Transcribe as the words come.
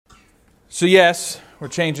So yes, we're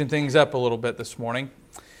changing things up a little bit this morning.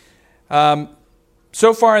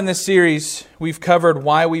 So far in this series, we've covered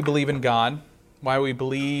why we believe in God, why we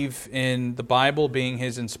believe in the Bible being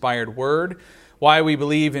His inspired Word, why we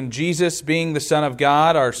believe in Jesus being the Son of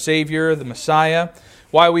God, our Savior, the Messiah,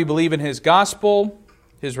 why we believe in His gospel,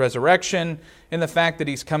 His resurrection, and the fact that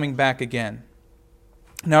He's coming back again.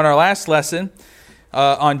 Now in our last lesson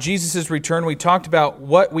on Jesus' return, we talked about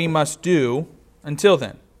what we must do until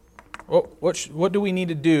then. What do we need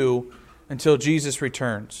to do until Jesus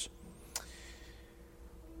returns?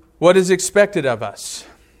 What is expected of us?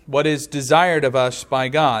 What is desired of us by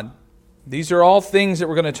God? These are all things that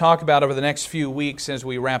we're going to talk about over the next few weeks as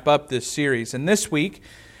we wrap up this series. And this week,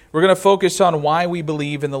 we're going to focus on why we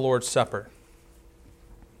believe in the Lord's Supper.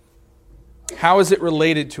 How is it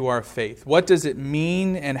related to our faith? What does it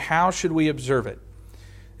mean, and how should we observe it?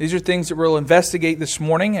 These are things that we'll investigate this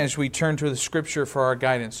morning as we turn to the Scripture for our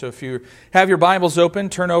guidance. So if you have your Bibles open,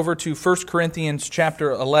 turn over to 1 Corinthians chapter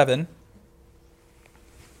 11.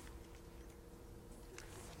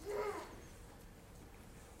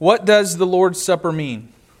 What does the Lord's Supper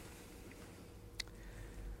mean?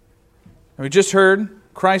 We just heard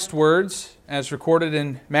Christ's words as recorded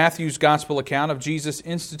in Matthew's Gospel account of Jesus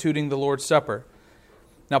instituting the Lord's Supper.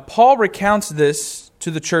 Now, Paul recounts this to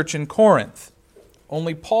the church in Corinth.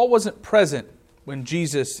 Only Paul wasn't present when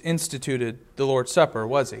Jesus instituted the Lord's Supper,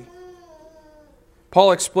 was he?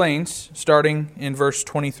 Paul explains, starting in verse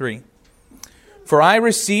 23. For I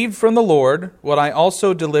received from the Lord what I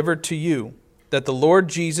also delivered to you, that the Lord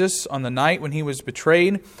Jesus, on the night when He was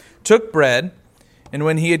betrayed, took bread, and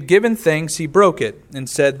when He had given thanks, He broke it, and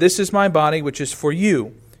said, This is my body, which is for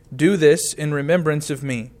you. Do this in remembrance of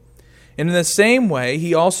me. And in the same way,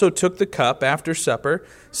 He also took the cup after supper,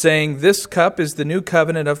 saying, This cup is the new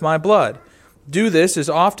covenant of my blood. Do this as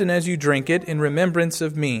often as you drink it in remembrance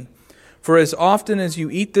of me. For as often as you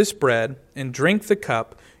eat this bread and drink the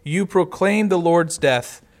cup, you proclaim the Lord's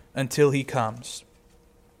death until He comes.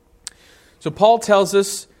 So Paul tells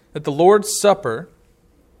us that the Lord's Supper,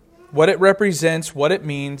 what it represents, what it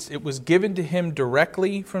means, it was given to him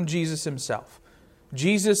directly from Jesus Himself.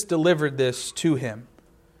 Jesus delivered this to him.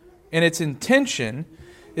 And its intention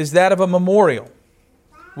is that of a memorial.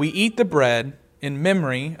 We eat the bread in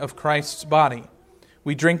memory of Christ's body.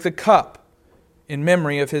 We drink the cup in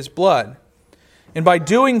memory of His blood. And by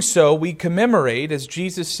doing so, we commemorate, as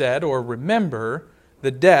Jesus said, or remember, the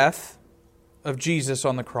death of Jesus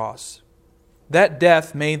on the cross. That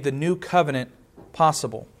death made the new covenant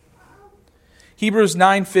possible. Hebrews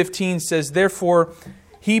 9:15 says, Therefore,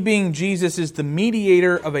 He being Jesus is the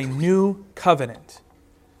mediator of a new covenant,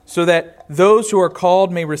 so that those who are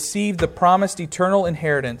called may receive the promised eternal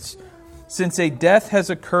inheritance, since a death has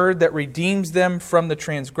occurred that redeems them from the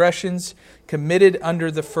transgressions committed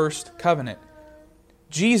under the first covenant.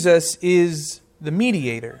 Jesus is the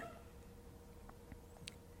mediator.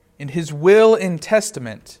 In His will and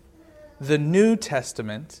testament, the New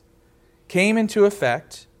Testament came into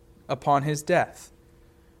effect upon His death.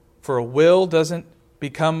 For a will doesn't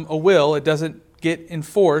become a will, it doesn't get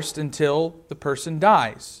enforced until the person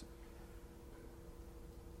dies.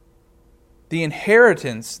 The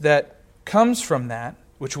inheritance that comes from that,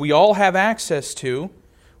 which we all have access to,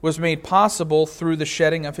 was made possible through the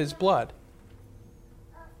shedding of His blood.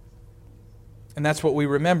 And that's what we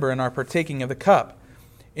remember in our partaking of the cup.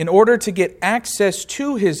 In order to get access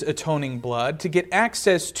to His atoning blood, to get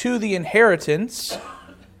access to the inheritance,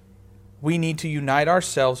 we need to unite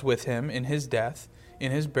ourselves with Him in His death,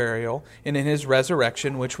 in His burial, and in His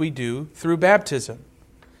resurrection, which we do through baptism.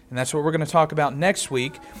 And that's what we're going to talk about next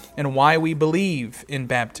week, and why we believe in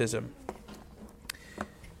baptism.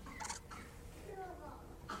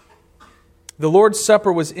 The Lord's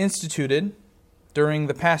Supper was instituted during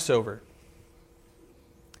the Passover.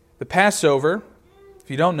 The Passover,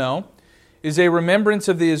 if you don't know, is a remembrance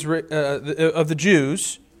of the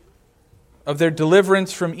Jews of their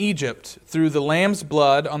deliverance from Egypt through the lamb's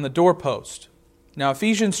blood on the doorpost. Now,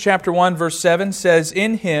 Ephesians chapter 1, verse 7 says,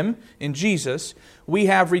 In Him, in Jesus, we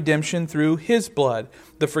have redemption through His blood,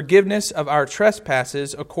 the forgiveness of our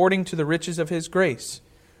trespasses according to the riches of His grace.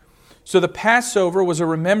 So the Passover was a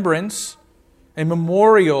remembrance, a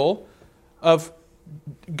memorial of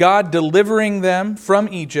God delivering them from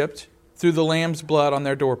Egypt through the lamb's blood on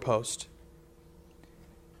their doorpost.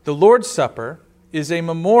 The Lord's Supper is a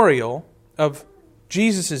memorial of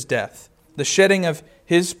Jesus' death, the shedding of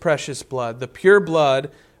His precious blood, the pure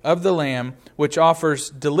blood of the Lamb, which offers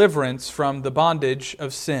deliverance from the bondage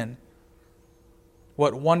of sin.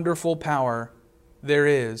 What wonderful power there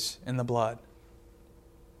is in the blood.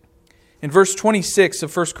 In verse 26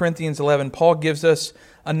 of 1 Corinthians 11, Paul gives us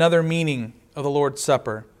another meaning of the Lord's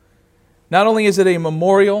Supper. Not only is it a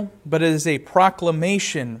memorial, but it is a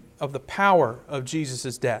proclamation of the power of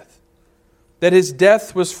Jesus' death. That His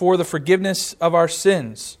death was for the forgiveness of our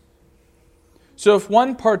sins. So if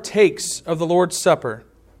one partakes of the Lord's Supper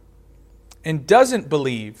and doesn't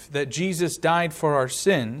believe that Jesus died for our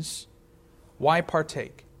sins, why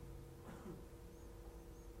partake?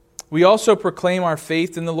 We also proclaim our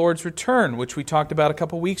faith in the Lord's return, which we talked about a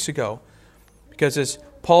couple weeks ago. Because as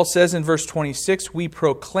Paul says in verse 26, we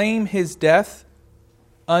proclaim His death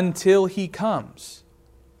until He comes.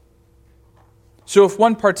 So if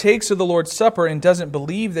one partakes of the Lord's Supper and doesn't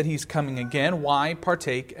believe that He's coming again, why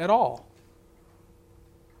partake at all?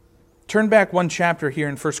 Turn back one chapter here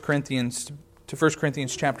in 1 Corinthians to 1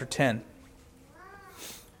 Corinthians chapter 10.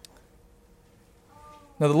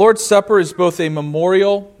 Now the Lord's Supper is both a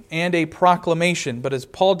memorial and a proclamation, but as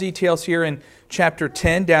Paul details here in chapter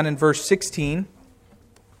 10, down in verse 16,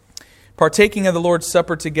 partaking of the Lord's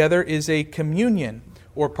Supper together is a communion,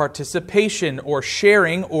 or participation, or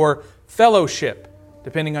sharing, or fellowship,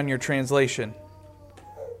 depending on your translation.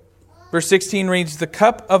 Verse 16 reads, "The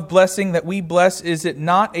cup of blessing that we bless, is it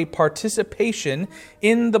not a participation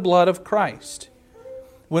in the blood of Christ?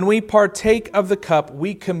 When we partake of the cup,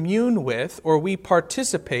 we commune with, or we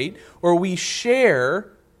participate, or we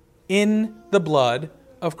share in the blood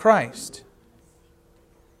of Christ."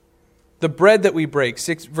 The bread that we break,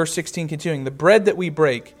 verse 16 continuing, "The bread that we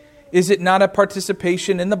break, is it not a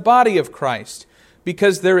participation in the body of Christ?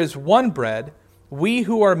 Because there is one bread, we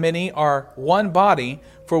who are many are one body,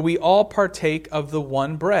 for we all partake of the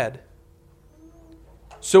one bread."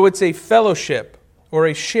 So it's a fellowship or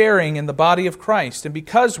a sharing in the body of Christ. And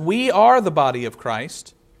because we are the body of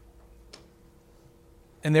Christ,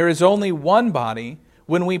 and there is only one body,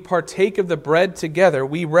 when we partake of the bread together,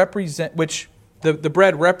 we represent, which the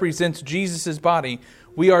bread represents Jesus' body,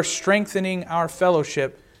 we are strengthening our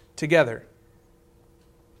fellowship together.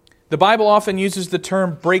 The Bible often uses the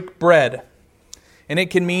term break bread, and it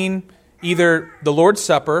can mean either the Lord's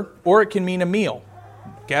Supper or it can mean a meal,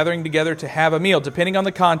 gathering together to have a meal, depending on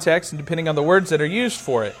the context and depending on the words that are used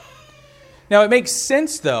for it. Now, it makes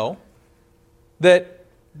sense, though, that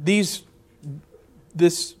this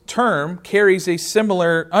term carries a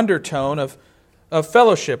similar undertone of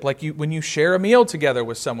fellowship, like when you share a meal together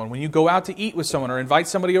with someone, when you go out to eat with someone or invite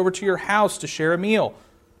somebody over to your house to share a meal.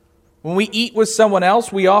 When we eat with someone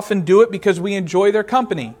else, we often do it because we enjoy their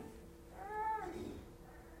company.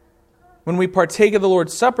 When we partake of the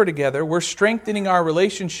Lord's Supper together, we're strengthening our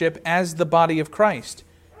relationship as the body of Christ.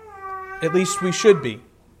 At least we should be.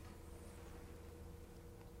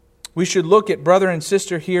 We should look at brother and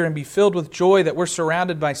sister here and be filled with joy that we're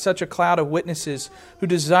surrounded by such a cloud of witnesses who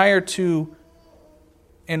desire to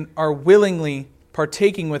and are willingly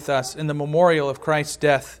partaking with us in the memorial of Christ's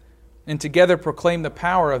death, and together proclaim the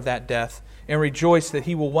power of that death and rejoice that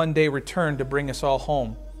He will one day return to bring us all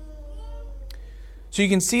home. So you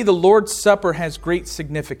can see the Lord's Supper has great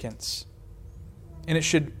significance, and it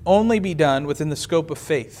should only be done within the scope of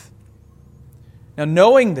faith. Now,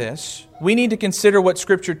 knowing this, we need to consider what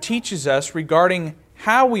Scripture teaches us regarding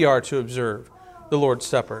how we are to observe the Lord's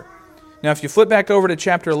Supper. Now, if you flip back over to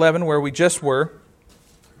chapter 11, where we just were,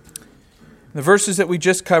 the verses that we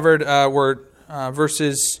just covered were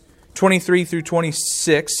verses 23 through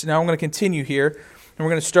 26. Now I'm going to continue here, and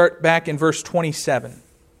we're going to start back in verse 27.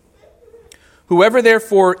 "Whoever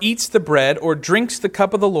therefore eats the bread or drinks the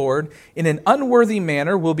cup of the Lord in an unworthy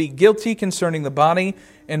manner will be guilty concerning the body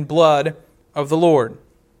and blood of the Lord.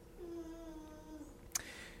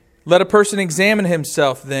 Let a person examine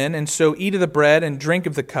himself then, and so eat of the bread and drink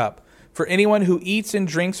of the cup. For anyone who eats and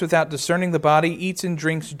drinks without discerning the body eats and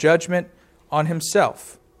drinks judgment on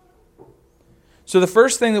himself." So the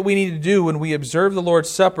first thing that we need to do when we observe the Lord's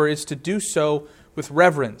Supper is to do so with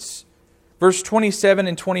reverence. Verse 27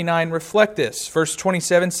 and 29 reflect this. Verse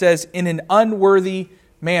 27 says, "in an unworthy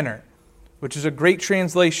manner," which is a great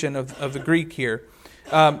translation of the Greek here.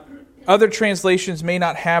 Other translations may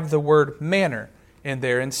not have the word manner in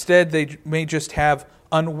there. Instead, they may just have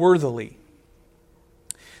unworthily.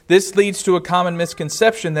 This leads to a common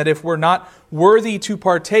misconception that if we're not worthy to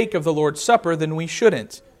partake of the Lord's Supper, then we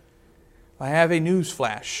shouldn't. I have a news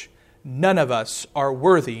flash. None of us are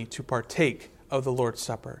worthy to partake of the Lord's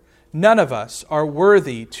Supper. None of us are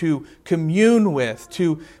worthy to commune with,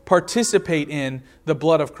 to participate in the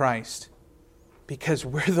blood of Christ, because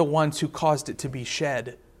we're the ones who caused it to be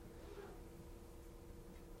shed.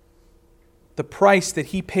 The price that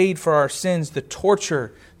He paid for our sins, the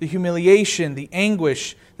torture, the humiliation, the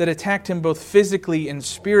anguish that attacked Him both physically and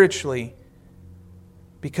spiritually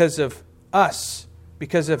because of us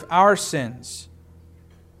because of our sins,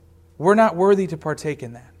 we're not worthy to partake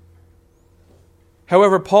in that.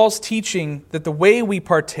 However, Paul's teaching that the way we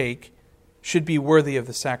partake should be worthy of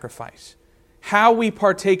the sacrifice. How we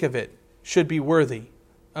partake of it should be worthy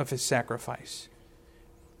of His sacrifice.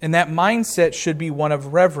 And that mindset should be one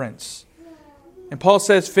of reverence. And Paul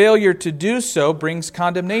says failure to do so brings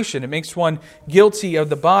condemnation. It makes one guilty of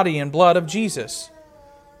the body and blood of Jesus.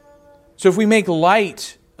 So if we make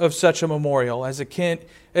light of such a memorial,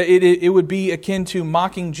 it would be akin to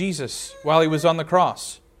mocking Jesus while He was on the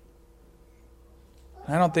cross.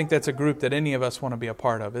 I don't think that's a group that any of us want to be a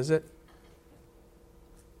part of, is it?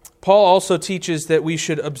 Paul also teaches that we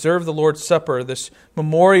should observe the Lord's Supper, this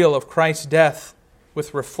memorial of Christ's death,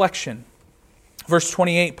 with reflection. Verse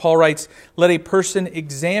 28, Paul writes, "Let a person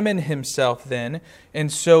examine himself then,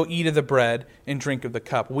 and so eat of the bread and drink of the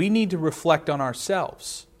cup." We need to reflect on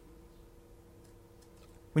ourselves.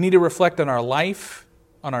 We need to reflect on our life,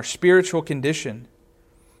 on our spiritual condition.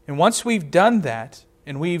 And once we've done that,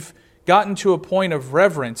 and we've gotten to a point of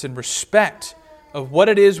reverence and respect of what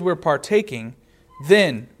it is we're partaking,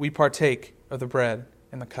 then we partake of the bread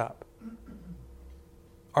and the cup.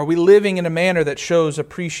 Are we living in a manner that shows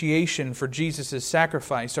appreciation for Jesus'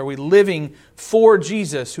 sacrifice? Are we living for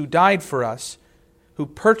Jesus who died for us, who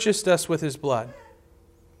purchased us with His blood?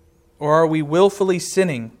 Or are we willfully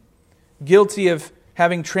sinning, guilty of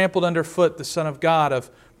having trampled underfoot the Son of God, of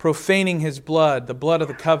profaning His blood, the blood of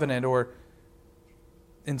the covenant, or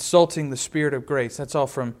insulting the Spirit of grace? That's all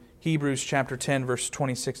from Hebrews chapter 10, verse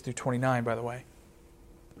 26 through 29, by the way.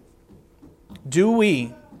 Do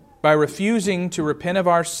we, by refusing to repent of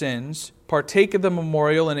our sins, partake of the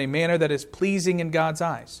memorial in a manner that is pleasing in God's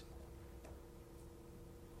eyes?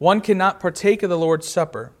 One cannot partake of the Lord's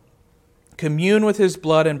Supper, commune with His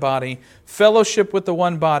blood and body, fellowship with the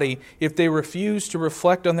one body, if they refuse to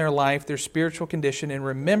reflect on their life, their spiritual condition, and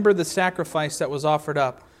remember the sacrifice that was offered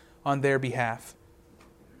up on their behalf.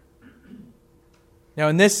 Now,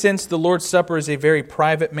 in this sense, the Lord's Supper is a very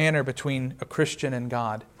private manner between a Christian and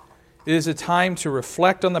God. It is a time to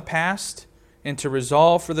reflect on the past and to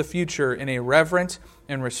resolve for the future in a reverent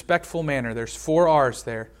and respectful manner. There's 4 R's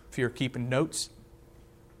there if you're keeping notes.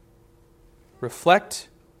 Reflect,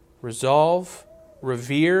 resolve,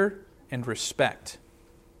 revere, and respect.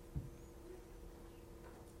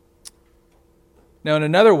 Now, in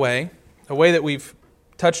another way, a way that we've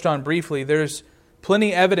touched on briefly, there's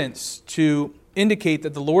plenty evidence to indicate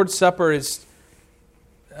that the Lord's Supper is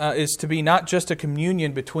to be not just a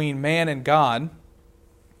communion between man and God.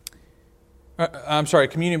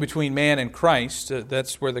 Communion between man and Christ.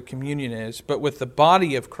 That's where the communion is. But with the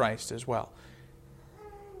body of Christ as well.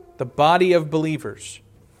 The body of believers.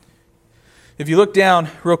 If you look down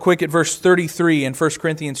real quick at verse 33 in 1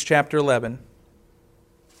 Corinthians chapter 11.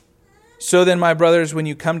 "So then, my brothers, when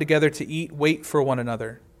you come together to eat, wait for one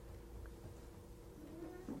another."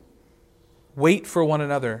 Wait for one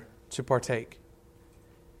another to partake.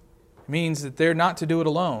 It means that they're not to do it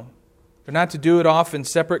alone. They're not to do it off in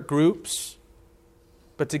separate groups,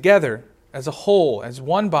 but together, as a whole, as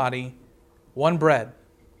one body, one bread.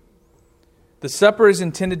 The supper is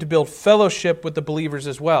intended to build fellowship with the believers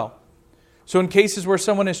as well. So in cases where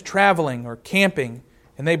someone is traveling or camping,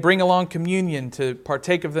 and they bring along communion to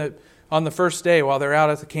partake of on the first day while they're out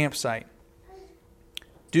at the campsite,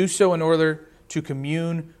 do so in order to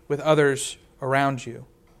commune with others around you.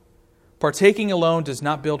 Partaking alone does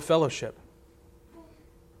not build fellowship.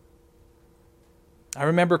 I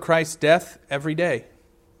remember Christ's death every day,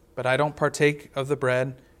 but I don't partake of the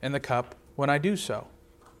bread and the cup when I do so.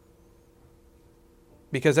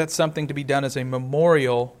 Because that's something to be done as a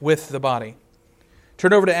memorial with the body.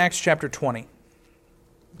 Turn over to Acts chapter 20.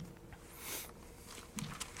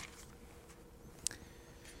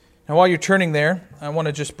 Now, while you're turning there, I want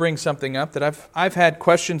to just bring something up that I've had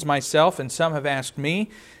questions myself, and some have asked me,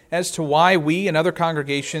 as to why we and other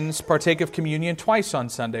congregations partake of communion twice on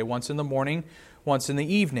Sunday, once in the morning, once in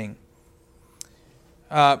the evening.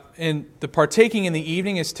 And the partaking in the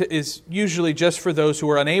evening is usually just for those who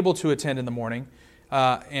are unable to attend in the morning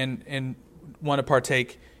and want to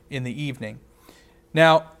partake in the evening.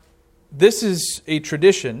 Now, this is a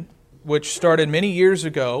tradition which started many years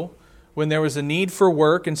ago when there was a need for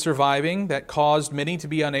work and surviving that caused many to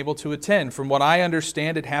be unable to attend. From what I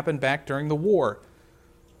understand, it happened back during the war.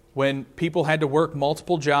 When people had to work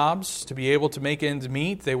multiple jobs to be able to make ends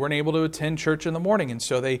meet, they weren't able to attend church in the morning. And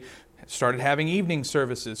so they started having evening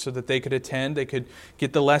services so that they could attend, they could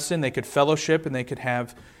get the lesson, they could fellowship, and they could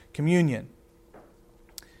have communion.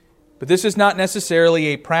 But this is not necessarily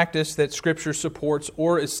a practice that Scripture supports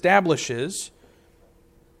or establishes.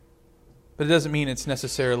 but it doesn't mean it's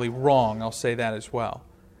necessarily wrong. I'll say that as well.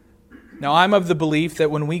 Now, I'm of the belief that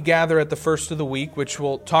when we gather at the first of the week, which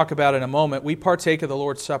we'll talk about in a moment, we partake of the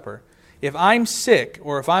Lord's Supper. If I'm sick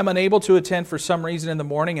or if I'm unable to attend for some reason in the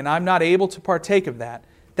morning and I'm not able to partake of that,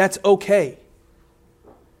 that's okay.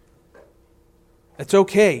 That's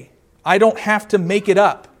okay. I don't have to make it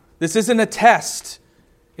up. This isn't a test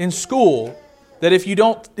in school that if you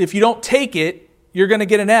don't take it, you're going to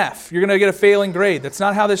get an F. You're going to get a failing grade. That's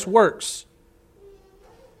not how this works.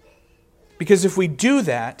 Because if we do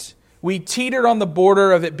that, we teeter on the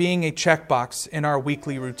border of it being a checkbox in our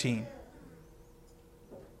weekly routine.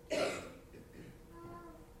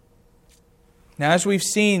 Now, as we've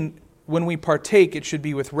seen, when we partake, it should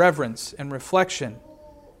be with reverence and reflection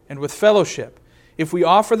and with fellowship. If we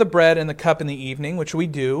offer the bread and the cup in the evening, which we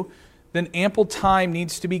do, then ample time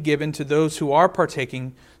needs to be given to those who are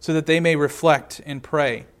partaking so that they may reflect and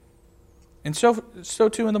pray. And so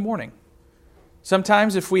too in the morning.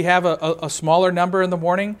 Sometimes if we have a smaller number in the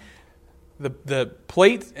morning, the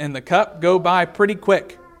plate and the cup go by pretty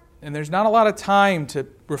quick. And there's not a lot of time to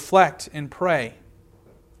reflect and pray.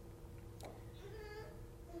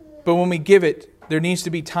 But when we give it, there needs to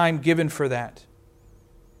be time given for that.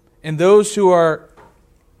 And those who are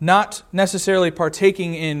not necessarily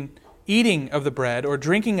partaking in eating of the bread or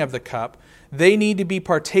drinking of the cup, they need to be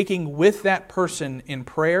partaking with that person in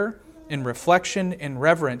prayer, in reflection, in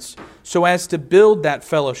reverence, so as to build that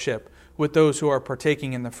fellowship with those who are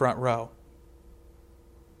partaking in the front row.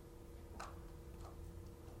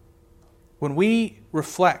 When we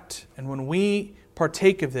reflect and when we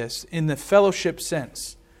partake of this in the fellowship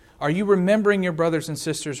sense, are you remembering your brothers and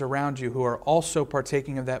sisters around you who are also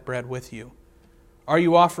partaking of that bread with you? Are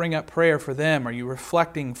you offering up prayer for them? Are you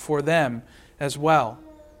reflecting for them as well?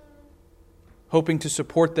 Hoping to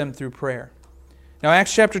support them through prayer. Now,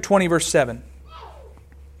 Acts chapter 20, verse 7.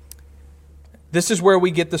 This is where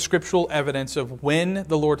we get the scriptural evidence of when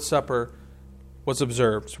the Lord's Supper was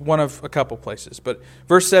observed. One of a couple places. But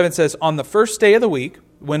verse 7 says, "On the first day of the week,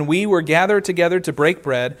 when we were gathered together to break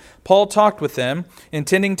bread, Paul talked with them.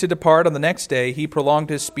 Intending to depart on the next day, he prolonged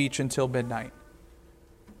his speech until midnight."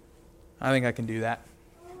 I think I can do that.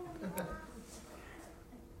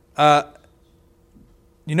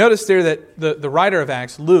 You notice there that the writer of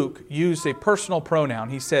Acts, Luke, used a personal pronoun.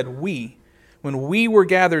 He said, "we." When we were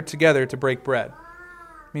gathered together to break bread.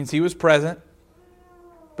 It means he was present.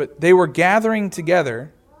 But they were gathering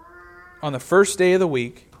together on the first day of the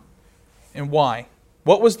week. And why?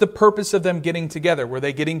 What was the purpose of them getting together? Were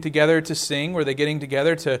they getting together to sing? Were they getting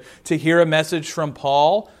together to hear a message from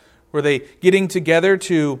Paul? Were they getting together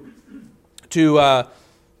to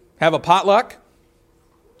have a potluck?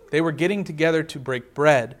 They were getting together to break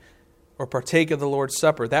bread or partake of the Lord's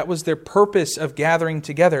Supper. That was their purpose of gathering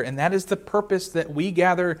together. And that is the purpose that we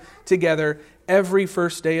gather together every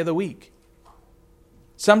first day of the week.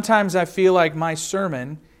 Sometimes I feel like my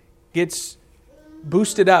sermon gets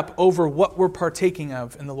boosted up over what we're partaking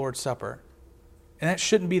of in the Lord's Supper. And that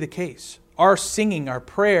shouldn't be the case. Our singing, our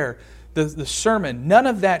prayer, the sermon, none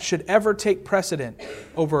of that should ever take precedent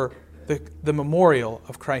over the memorial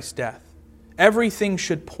of Christ's death. Everything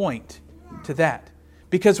should point to that.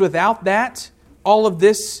 Because without that, all of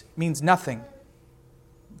this means nothing.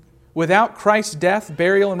 Without Christ's death,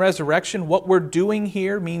 burial, and resurrection, what we're doing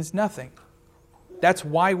here means nothing. That's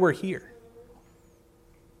why we're here.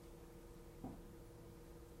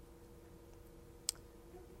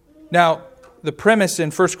 Now, the premise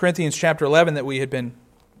in 1 Corinthians chapter 11 that we had been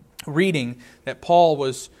reading, that Paul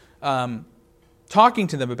was talking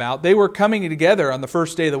to them about, they were coming together on the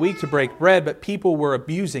first day of the week to break bread, but people were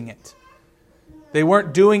abusing it. They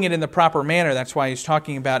weren't doing it in the proper manner. That's why he's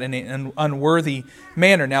talking about in an unworthy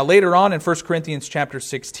manner. Now, later on in 1 Corinthians chapter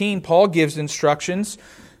 16, Paul gives instructions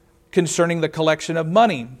concerning the collection of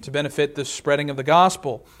money to benefit the spreading of the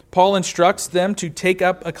gospel. Paul instructs them to take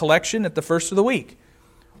up a collection at the first of the week.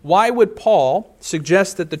 Why would Paul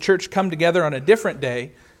suggest that the church come together on a different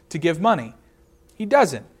day to give money? He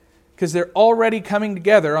doesn't, because they're already coming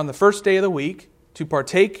together on the first day of the week to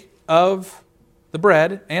partake of the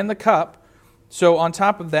bread and the cup. So on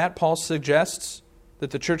top of that, Paul suggests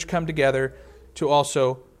that the church come together to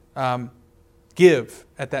also give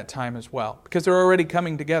at that time as well, because they're already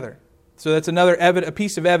coming together. So that's another a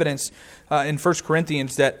piece of evidence in 1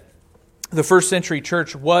 Corinthians that the first century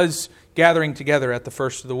church was gathering together at the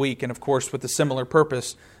first of the week, and of course with the similar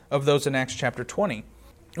purpose of those in Acts chapter 20.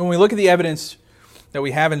 When we look at the evidence that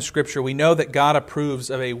we have in Scripture, we know that God approves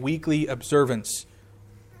of a weekly observance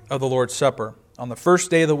of the Lord's Supper on the first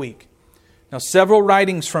day of the week. Now, several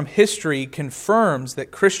writings from history confirms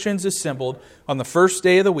that Christians assembled on the first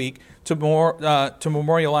day of the week to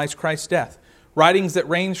memorialize Christ's death. Writings that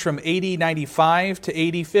range from AD 95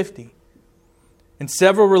 to AD 50. And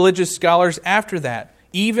several religious scholars after that,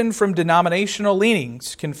 even from denominational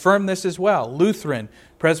leanings, confirm this as well. Lutheran,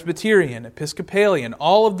 Presbyterian, Episcopalian,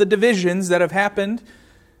 all of the divisions that have happened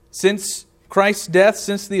since Christ's death,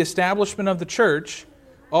 since the establishment of the church,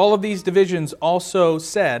 all of these divisions also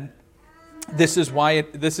said this is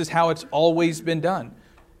how it's always been done.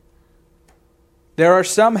 There are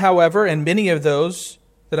some, however, and many of those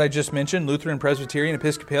that I just mentioned, Lutheran, Presbyterian,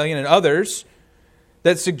 Episcopalian, and others,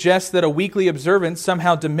 that suggest that a weekly observance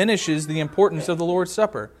somehow diminishes the importance of the Lord's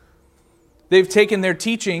Supper. They've taken their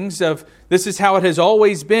teachings of this is how it has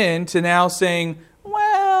always been to now saying,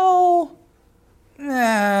 well,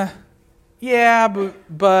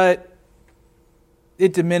 but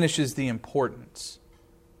it diminishes the importance.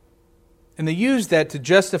 And they use that to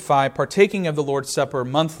justify partaking of the Lord's Supper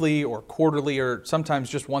monthly or quarterly or sometimes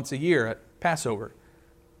just once a year at Passover.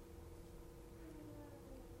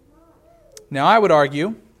 Now, I would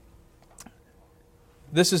argue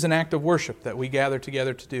this is an act of worship that we gather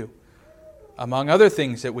together to do. Among other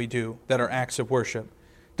things that we do that are acts of worship,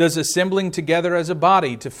 does assembling together as a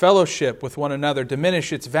body to fellowship with one another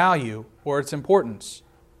diminish its value or its importance?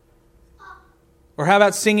 Or how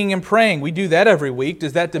about singing and praying? We do that every week.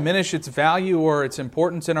 Does that diminish its value or its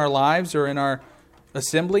importance in our lives or in our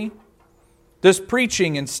assembly? Does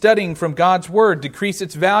preaching and studying from God's Word decrease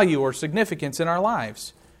its value or significance in our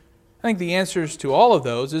lives? I think the answers to all of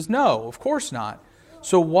those is no, of course not.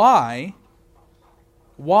 So why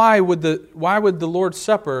would the Lord's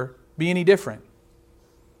Supper be any different?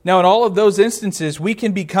 Now, in all of those instances, we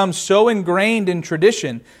can become so ingrained in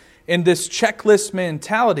tradition, in this checklist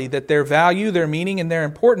mentality, that their value, their meaning, and their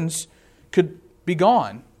importance could be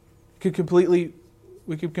gone. We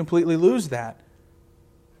could completely lose that.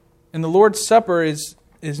 And the Lord's Supper is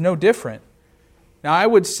no different. Now, I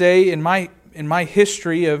would say in my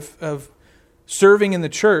history of serving in the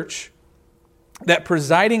church, that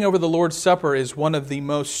presiding over the Lord's Supper is one of the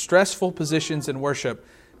most stressful positions in worship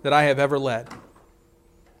that I have ever led.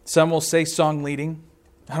 Some will say song leading.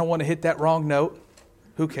 I don't want to hit that wrong note.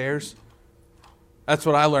 Who cares? That's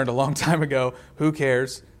what I learned a long time ago. Who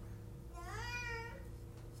cares?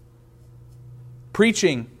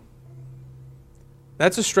 Preaching.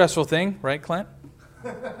 That's a stressful thing, right, Clint?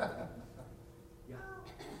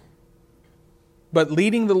 But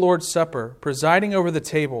leading the Lord's Supper, presiding over the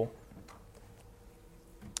table,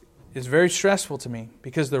 is very stressful to me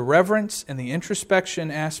because the reverence and the introspection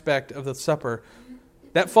aspect of the supper,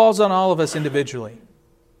 that falls on all of us individually.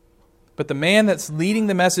 But the man that's leading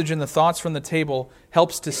the message and the thoughts from the table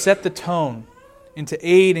helps to set the tone and to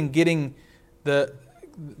aid in getting the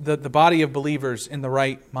body of believers in the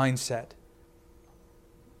right mindset.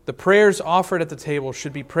 The prayers offered at the table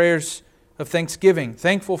should be prayers of thanksgiving,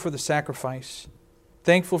 thankful for the sacrifice,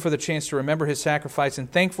 thankful for the chance to remember His sacrifice,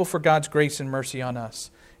 and thankful for God's grace and mercy on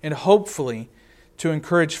us. And hopefully to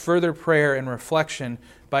encourage further prayer and reflection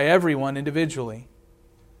by everyone individually.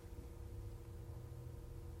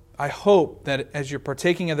 I hope that as you're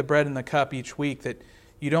partaking of the bread and the cup each week, that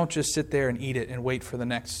you don't just sit there and eat it and wait for the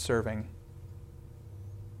next serving.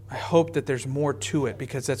 I hope that there's more to it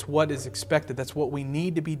because that's what is expected. That's what we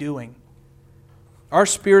need to be doing. Our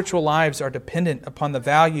spiritual lives are dependent upon the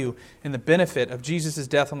value and the benefit of Jesus'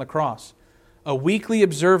 death on the cross. A weekly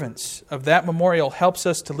observance of that memorial helps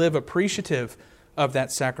us to live appreciative of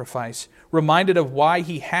that sacrifice, reminded of why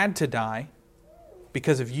He had to die,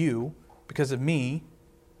 because of you, because of me,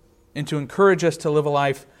 and to encourage us to live a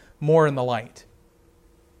life more in the light.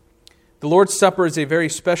 The Lord's Supper is a very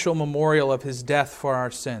special memorial of His death for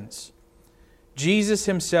our sins. Jesus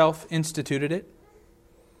Himself instituted it,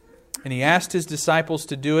 and He asked His disciples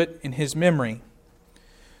to do it in His memory.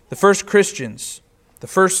 The first Christians, the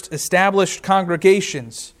first established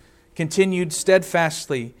congregations, continued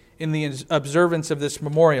steadfastly in the observance of this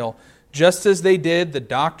memorial, just as they did the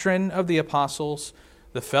doctrine of the apostles,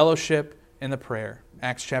 the fellowship, and the prayer.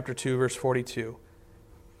 Acts chapter 2, verse 42.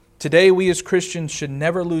 Today, we as Christians should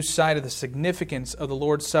never lose sight of the significance of the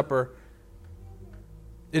Lord's Supper.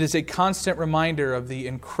 It is a constant reminder of the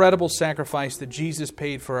incredible sacrifice that Jesus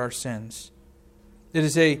paid for our sins. It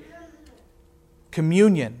is a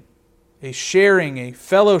communion, a sharing, a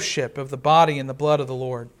fellowship of the body and the blood of the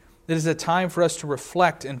Lord. It is a time for us to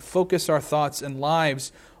reflect and focus our thoughts and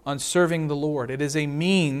lives on serving the Lord. It is a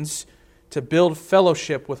means to build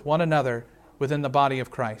fellowship with one another within the body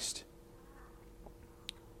of Christ.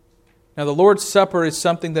 Now, the Lord's Supper is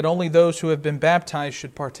something that only those who have been baptized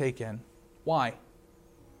should partake in. Why?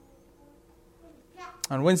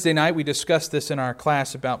 On Wednesday night, we discussed this in our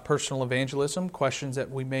class about personal evangelism, questions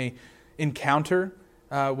that we may encounter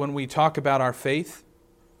when we talk about our faith.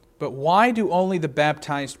 But why do only the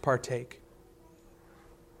baptized partake?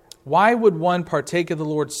 Why would one partake of the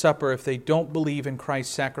Lord's Supper if they don't believe in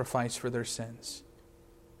Christ's sacrifice for their sins?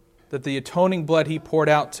 That the atoning blood He poured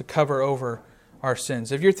out to cover over our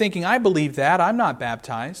sins. If you're thinking, I believe that, I'm not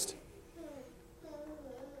baptized,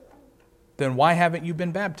 then why haven't you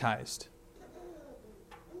been baptized?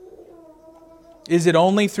 Is it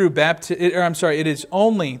only through it is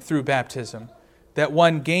only through baptism that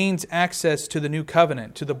one gains access to the new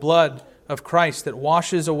covenant, to the blood of Christ that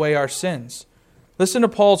washes away our sins. Listen to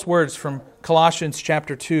Paul's words from Colossians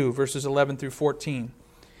chapter 2, verses 11 through 14.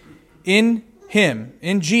 In Him,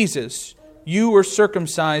 in Jesus, you were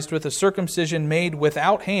circumcised with a circumcision made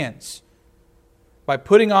without hands, by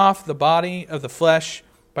putting off the body of the flesh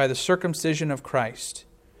by the circumcision of Christ,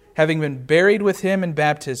 having been buried with Him in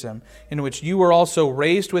baptism, in which you were also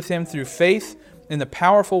raised with Him through faith in the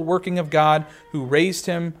powerful working of God who raised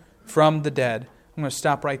Him from the dead. I'm going to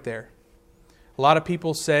stop right there. A lot of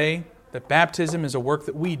people say that baptism is a work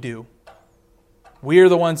that we do. We're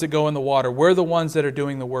the ones that go in the water. We're the ones that are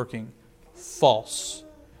doing the working. False.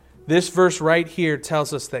 This verse right here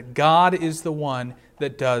tells us that God is the one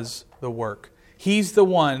that does the work. He's the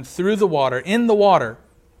one through the water, in the water,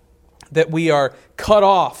 that we are cut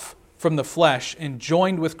off from the flesh and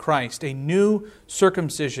joined with Christ, a new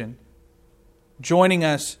circumcision, joining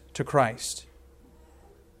us to Christ.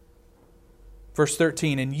 Verse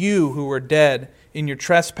 13, and you who were dead in your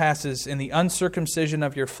trespasses in the uncircumcision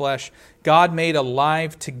of your flesh, God made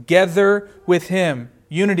alive together with Him,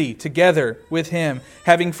 unity together with Him,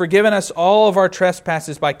 having forgiven us all of our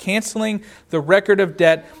trespasses by canceling the record of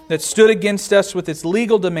debt that stood against us with its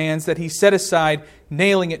legal demands that He set aside,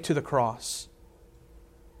 nailing it to the cross.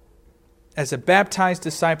 As a baptized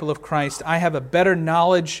disciple of Christ, I have a better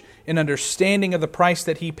knowledge and understanding of the price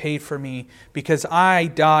that He paid for me because I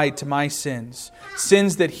died to my sins.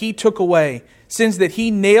 Sins that He took away. Sins that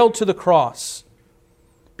He nailed to the cross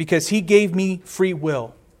because He gave me free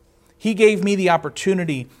will. He gave me the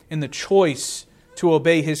opportunity and the choice to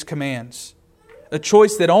obey His commands. A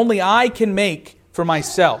choice that only I can make for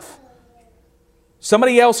myself.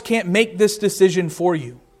 Somebody else can't make this decision for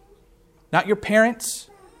you. Not your parents.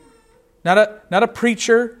 Not a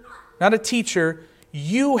preacher, not a teacher.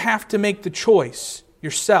 You have to make the choice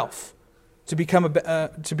yourself to become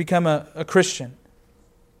a Christian.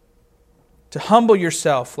 To humble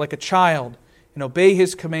yourself like a child and obey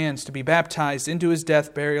His commands, to be baptized into His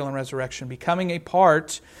death, burial, and resurrection, becoming a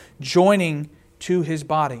part, joining to His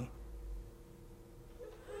body.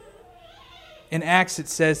 In Acts it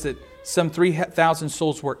says that some 3,000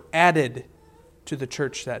 souls were added to the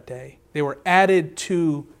church that day. They were added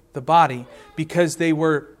to the body because they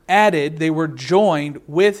were joined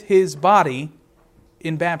with His body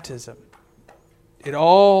in baptism. It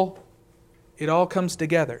all comes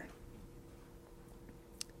together.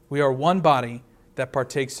 We are one body that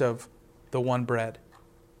partakes of the one bread.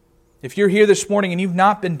 If you're here this morning and you've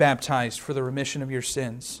not been baptized for the remission of your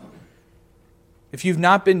sins, if you've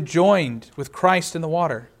not been joined with Christ in the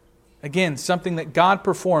water, again, something that God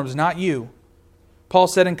performs, not you. Paul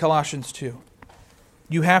said in Colossians 2,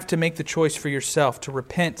 you have to make the choice for yourself to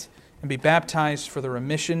repent and be baptized for the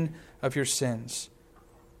remission of your sins.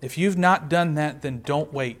 If you've not done that, then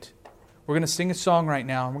don't wait. We're going to sing a song right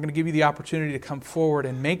now, and we're going to give you the opportunity to come forward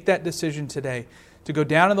and make that decision today, to go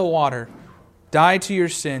down in the water, die to your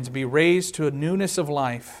sins, be raised to a newness of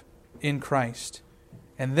life in Christ.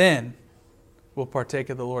 And then we'll partake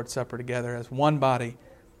of the Lord's Supper together as one body.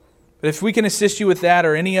 But if we can assist you with that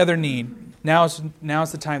or any other need, now is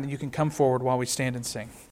the time that you can come forward while we stand and sing.